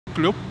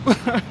Gloop.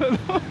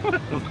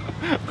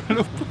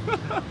 Gloop.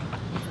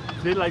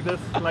 Do it like this,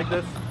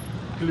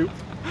 gloop,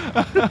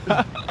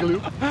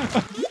 gloop.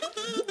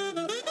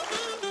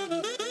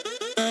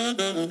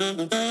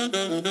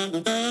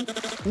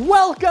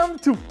 Welcome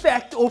to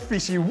Fact or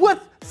Fishy with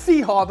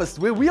Sea Harvest,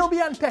 where we'll be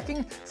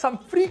unpacking some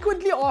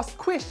frequently asked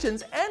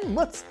questions and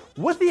myths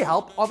with the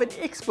help of an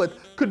expert.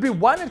 Could be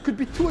one, it could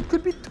be two, it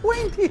could be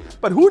 20,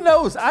 but who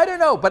knows? I don't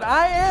know. But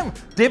I am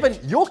Devon,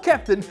 your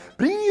captain,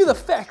 bringing you the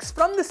facts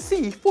from the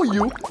sea for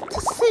you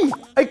to see.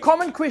 A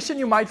common question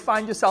you might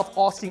find yourself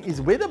asking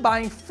is whether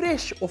buying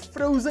fresh or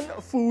frozen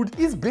food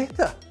is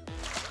better.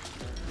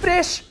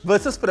 Fresh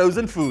versus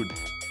frozen food.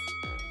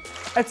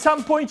 At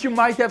some point, you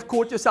might have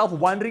caught yourself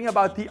wondering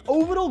about the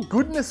overall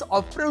goodness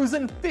of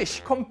frozen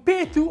fish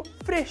compared to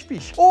fresh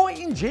fish, or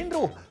in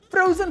general,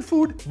 frozen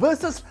food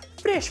versus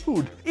fresh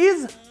food.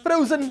 Is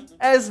frozen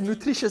as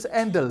nutritious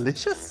and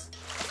delicious?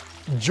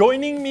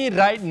 Joining me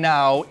right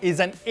now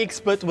is an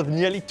expert with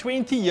nearly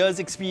 20 years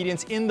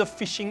experience in the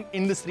fishing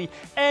industry,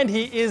 and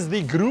he is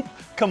the Group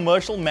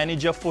Commercial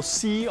Manager for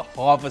Sea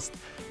Harvest.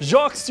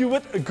 Jacques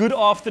Stewart, good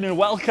afternoon,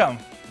 welcome.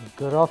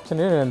 Good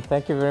afternoon, and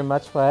thank you very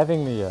much for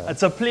having me here.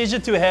 It's a pleasure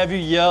to have you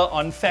here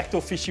on Fact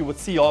or Fishy with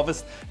Sea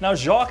Harvest. Now,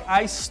 Jacques,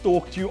 I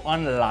stalked you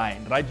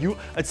online, right?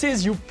 It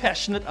says you're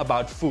passionate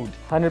about food.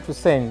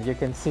 100%. You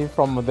can see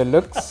from the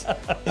looks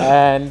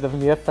and the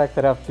mere fact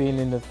that I've been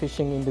in the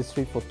fishing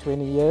industry for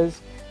 20 years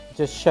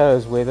just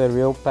shows where the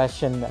real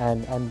passion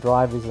and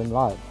drive is in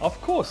life. Of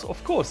course,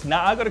 of course.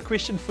 Now, I got a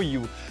question for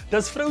you.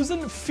 Does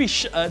frozen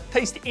fish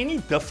taste any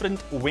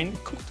different when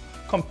cooked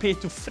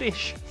compared to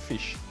fresh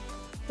fish?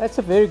 That's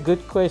a very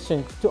good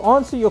question. To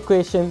answer your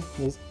question,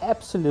 there's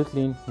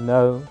absolutely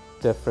no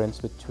difference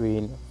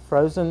between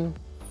frozen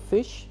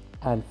fish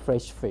and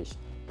fresh fish,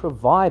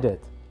 provided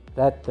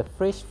that the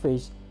fresh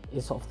fish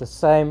is of the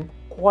same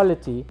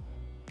quality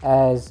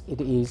as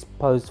it is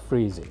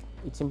post-freezing.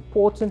 It's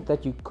important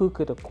that you cook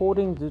it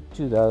according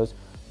to those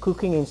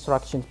cooking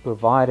instructions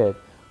provided,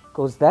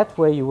 because that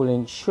way you will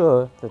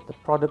ensure that the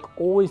product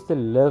always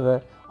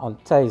delivers on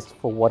taste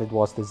for what it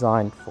was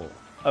designed for.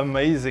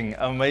 Amazing,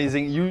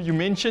 amazing. You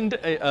mentioned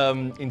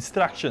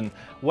instruction.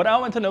 What I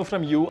want to know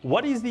from you,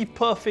 what is the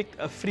perfect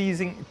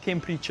freezing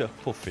temperature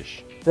for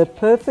fish? The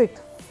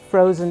perfect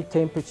frozen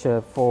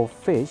temperature for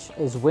fish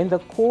is when the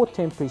core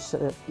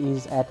temperature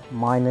is at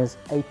minus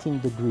 18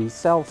 degrees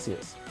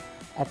Celsius.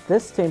 At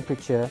this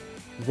temperature,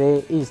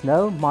 there is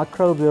no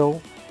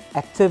microbial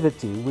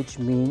activity, which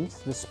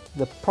means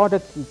the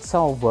product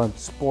itself won't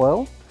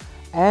spoil,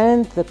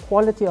 and the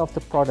quality of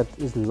the product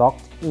is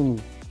locked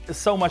in.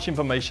 So much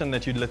information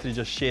that you literally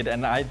just shared,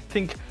 and I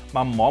think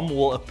my mom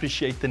will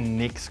appreciate the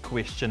next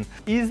question.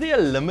 Is there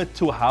a limit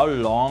to how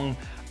long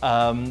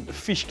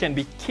fish can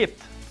be kept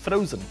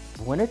frozen?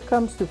 When it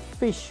comes to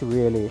fish,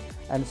 really,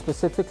 and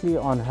specifically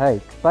on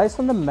hake, based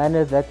on the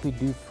manner that we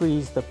do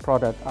freeze the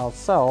product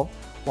ourselves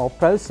while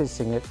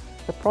processing it,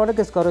 the product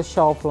has got a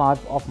shelf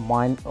life of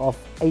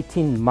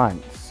 18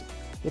 months.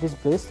 It is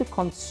best to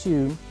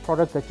consume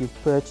product that you've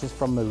purchased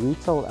from a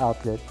retail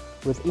outlet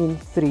within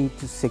 3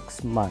 to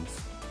 6 months.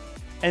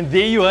 And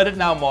there you heard it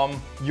now,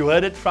 Mom. You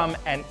heard it from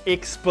an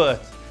expert.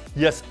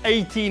 Yes,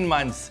 18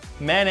 months.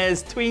 Man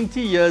has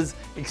 20 years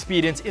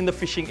experience in the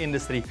fishing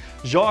industry.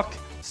 Jacques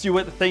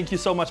Stewart, thank you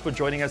so much for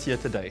joining us here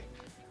today.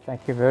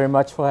 Thank you very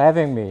much for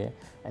having me.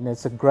 And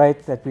it's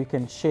great that we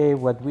can share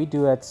what we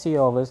do at Sea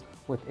Harvest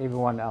with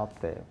everyone out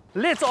there.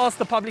 Let's ask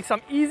the public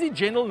some easy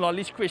general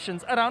knowledge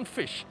questions around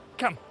fish.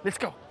 Come, let's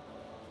go.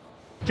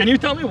 Can you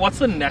tell me what's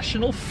the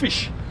national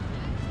fish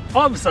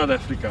of South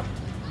Africa?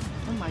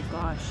 Oh my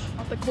gosh.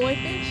 Of the koi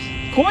fish?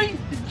 Koi?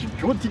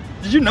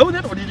 Did you know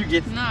that, or did you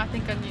get? No, I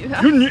think I knew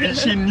that. You knew,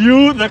 she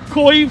knew the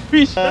koi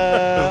fish.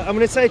 I'm going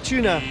to say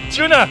tuna.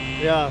 Tuna?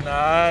 Yeah.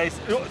 Nice.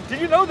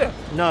 Did you know that?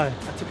 No, I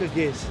took a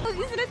guess. Oh,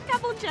 isn't it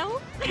Couple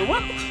Joe? The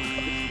what?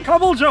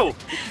 Couple Joe.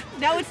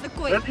 No, it's the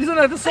koi. Isn't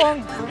that the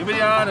song?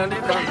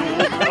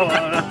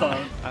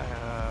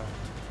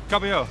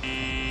 Cabello.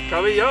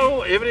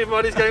 Cabello.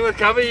 Everybody's going with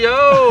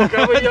cabello.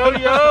 Cabello,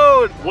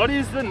 yo. What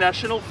is the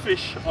national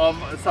fish of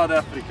South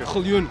Africa?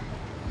 Galjoen.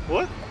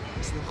 What?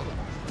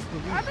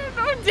 I don't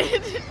know,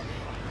 dude.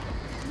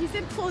 He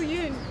said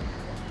Galjoen.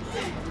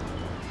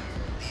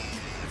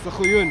 It's a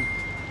galjoen.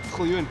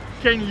 Galjoen.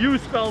 Can you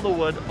spell the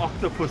word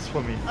octopus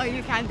for me? Oh,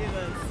 you can do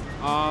this.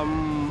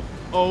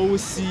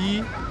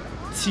 O-C-T-U-P-U-S.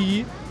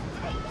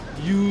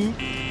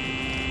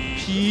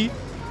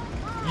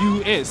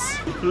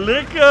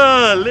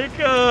 Liquor,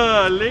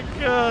 liquor,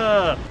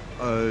 liquor.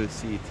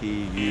 O-C-T-U-P-O-U-S.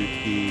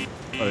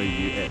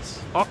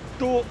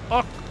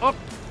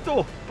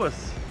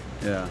 Octopus.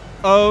 Yeah.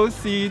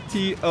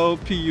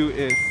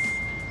 O-C-T-O-P-U-S.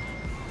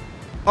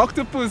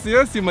 Octopus,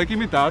 yes, you're making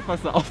me doubt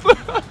myself.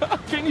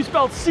 Can you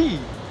spell C?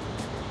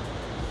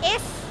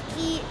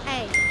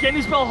 S-E-A. Can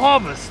you spell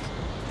harvest?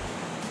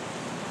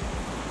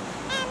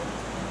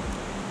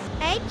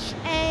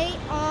 H-A-R-V-E-S-T.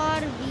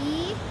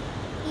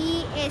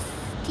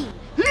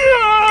 Yes!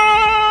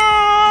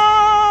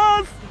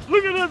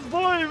 Look at this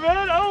boy,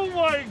 man. Oh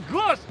my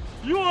gosh.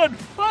 You're on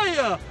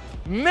fire.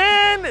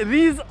 Man,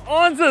 these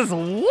answers,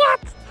 what?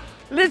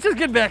 Let's just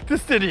get back to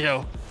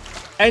studio.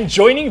 And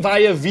joining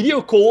via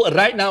video call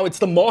right now, it's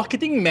the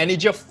marketing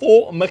manager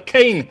for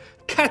McCain,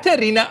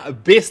 Catharina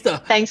Bester.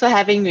 Thanks for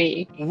having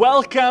me.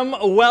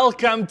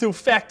 Welcome to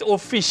Fact or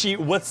Fishy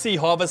with Sea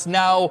Harvest.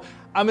 Now,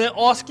 I'm going to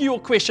ask you a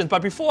question,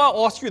 but before I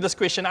ask you this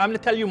question, I'm going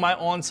to tell you my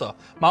answer.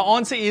 My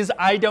answer is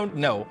I don't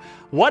know.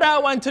 What I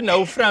want to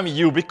know from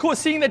you, because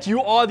seeing that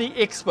you are the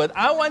expert,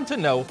 I want to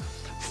know,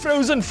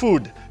 frozen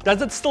food,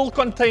 does it still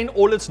contain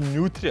all its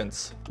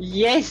nutrients?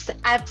 Yes,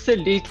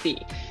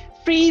 absolutely.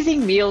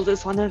 Freezing meals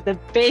is one of the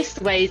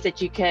best ways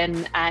that you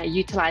can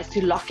utilize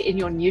to lock in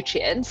your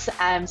nutrients.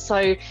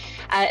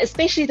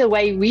 Especially the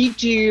way we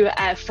do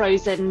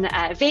frozen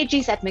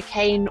veggies at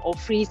McCain, or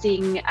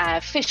freezing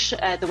fish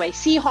the way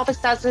Sea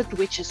Harvest does it,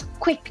 which is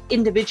quick,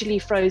 individually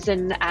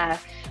frozen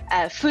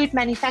food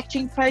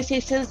manufacturing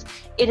processes.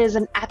 It is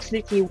an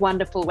absolutely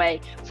wonderful way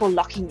for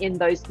locking in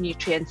those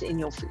nutrients in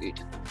your food.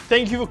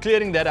 Thank you for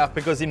clearing that up,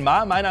 because in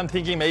my mind I'm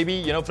thinking maybe,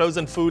 you know,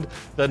 frozen food,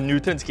 the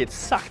nutrients get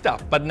sucked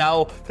up. But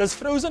now, does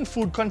frozen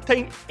food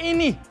contain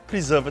any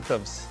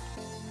preservatives?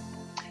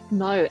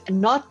 No,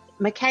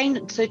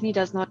 McCain certainly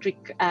does not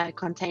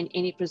contain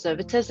any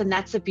preservatives, and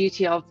that's the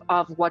beauty of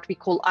what we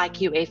call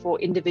IQF, or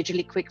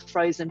individually quick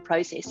frozen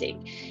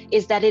processing,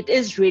 is that it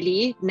is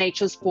really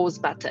nature's pause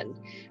button.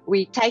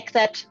 We take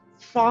that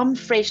farm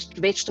fresh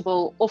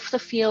vegetable off the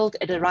field,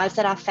 it arrives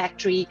at our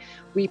factory,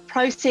 we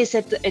process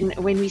it, and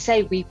when we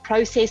say we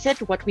process it,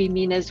 what we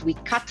mean is we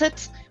cut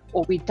it,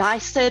 or we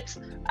dice it,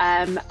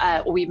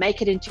 or we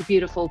make it into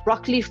beautiful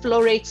broccoli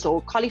florets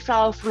or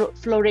cauliflower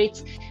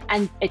florets,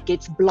 and it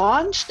gets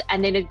blanched,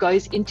 and then it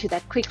goes into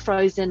that quick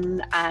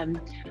frozen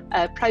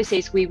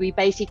process where we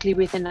basically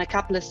within a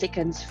couple of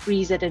seconds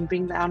freeze it and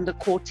bring down the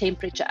core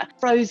temperature.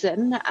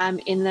 Frozen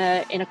in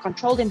a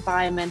controlled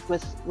environment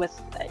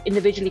with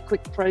individually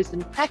quick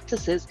frozen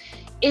practices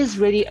is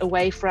really a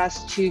way for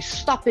us to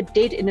stop it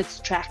dead in its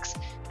tracks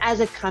as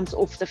it comes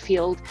off the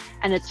field,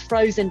 and it's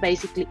frozen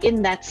basically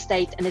in that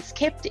state, and it's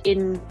kept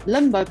in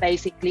limbo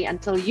basically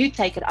until you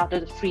take it out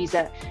of the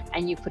freezer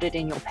and you put it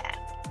in your pan.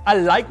 I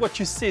like what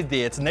you said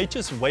there. It's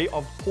nature's way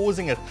of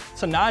pausing it.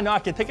 So now I know I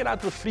can take it out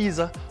of the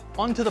freezer,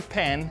 onto the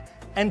pan,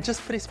 and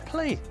just press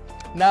play.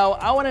 Now,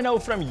 I want to know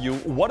from you,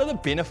 what are the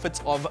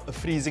benefits of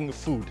freezing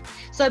food?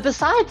 So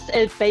besides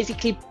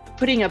basically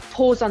putting a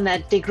pause on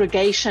that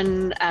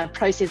degradation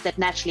process that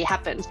naturally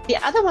happens, the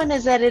other one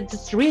is that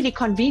it's really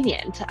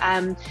convenient.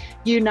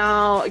 You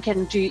now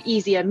can do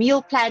easier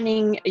meal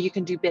planning, you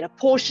can do better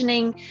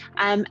portioning,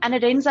 and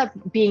it ends up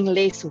being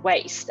less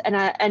waste.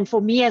 And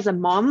for me as a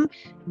mom,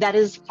 that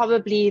is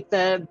probably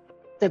the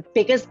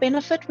biggest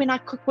benefit when I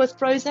cook with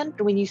frozen.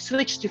 When you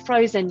switch to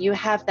frozen, you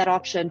have that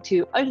option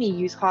to only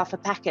use half a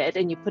packet,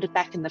 and you put it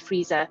back in the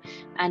freezer,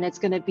 and it's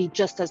going to be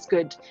just as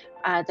good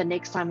the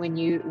next time when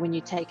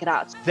you take it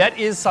out. That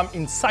is some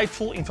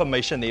insightful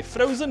information there.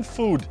 Frozen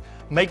food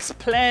makes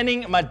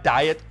planning my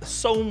diet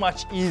so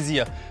much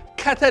easier.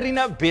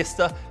 Catharina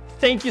Bester,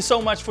 thank you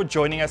so much for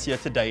joining us here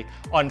today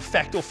on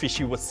Fact or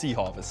Fishy with Sea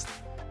Harvest.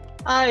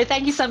 Oh,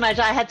 thank you so much.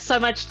 I had so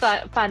much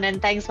fun,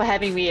 and thanks for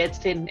having me. It's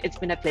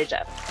been a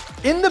pleasure.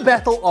 In the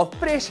battle of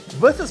fresh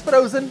versus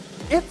frozen,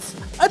 it's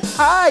a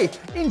tie.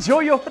 Enjoy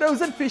your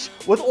frozen fish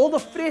with all the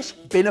fresh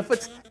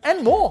benefits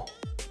and more.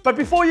 But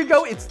before you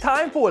go, it's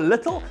time for a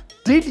little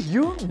Did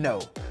You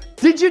Know?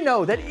 Did you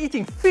know that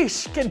eating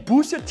fish can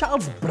boost your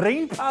child's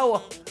brain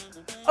power?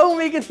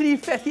 Omega-3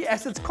 fatty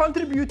acids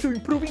contribute to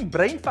improving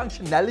brain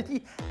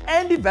functionality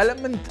and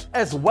development,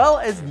 as well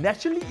as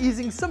naturally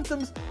easing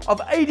symptoms of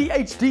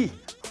ADHD.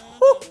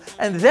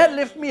 And that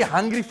left me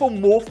hungry for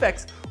more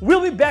facts.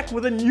 We'll be back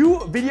with a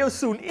new video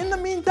soon. In the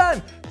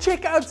meantime,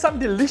 check out some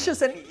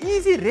delicious and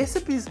easy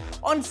recipes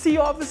on Sea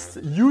Harvest's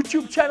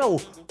YouTube channel.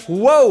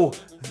 Whoa,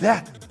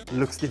 that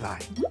looks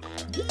divine.